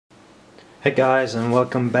Hey guys, and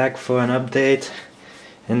welcome back for an update.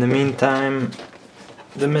 In the meantime,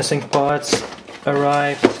 the missing parts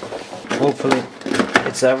arrived. Hopefully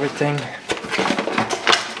it's everything.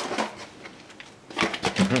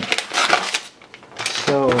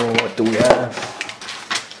 So what do we have?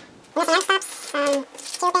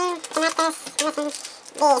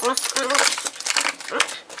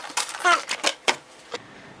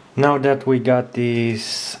 Now that we got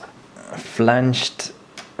these flanged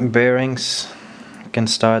bearings, you can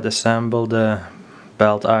start assemble the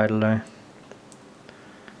belt idler.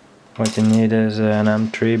 What you need is an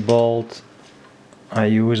M3 bolt. I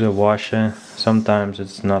use a washer, sometimes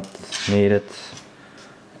it's not needed,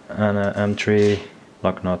 and a M3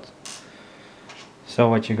 lock nut. So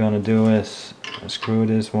what you're gonna do is screw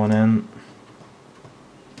this one in.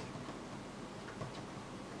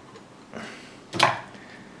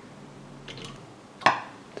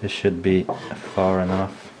 This should be far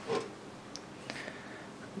enough.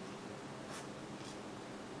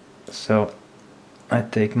 So I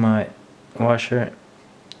take my washer,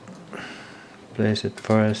 place it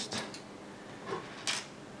first.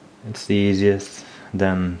 It's the easiest,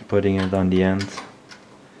 then putting it on the end.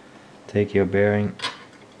 Take your bearing,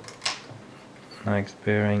 next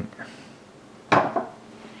bearing.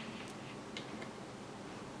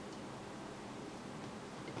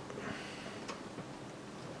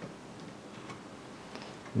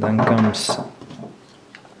 Then comes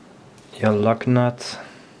your lock nut.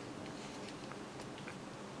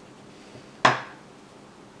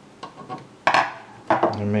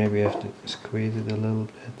 And maybe you have to squeeze it a little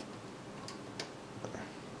bit.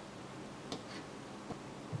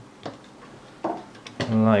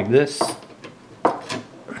 Like this.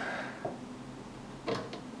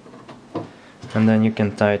 And then you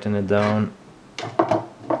can tighten it down.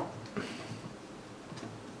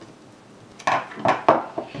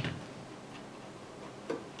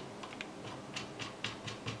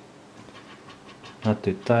 Not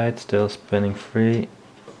too tight, still spinning free.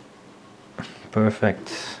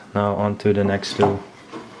 Perfect. Now on to the next two.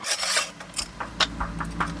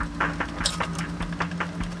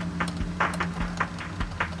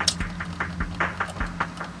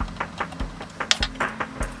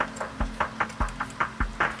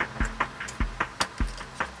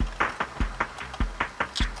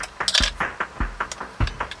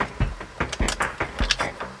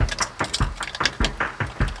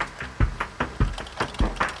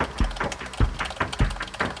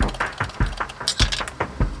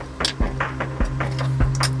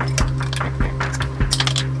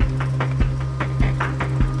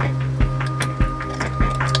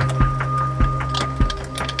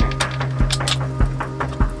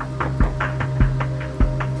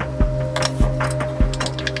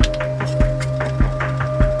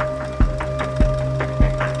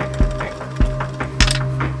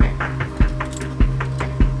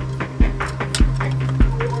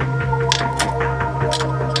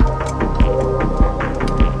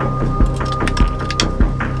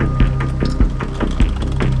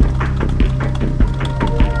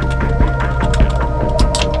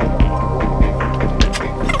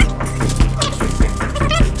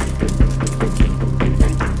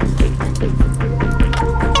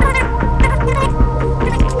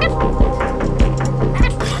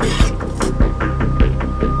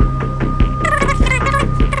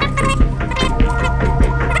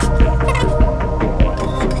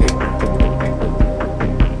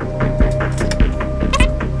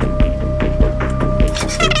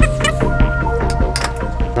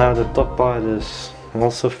 Now the top part is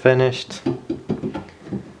also finished.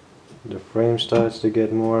 The frame starts to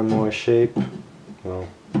get more and more shape. Well,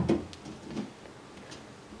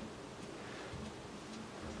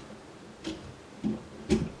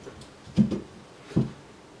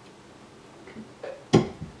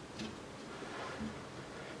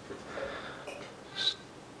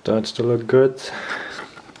 starts to look good.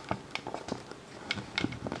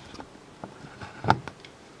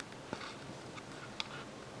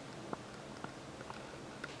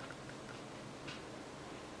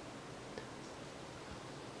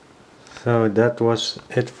 So that was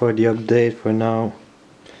it for the update for now.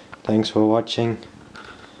 Thanks for watching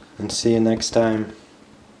and see you next time.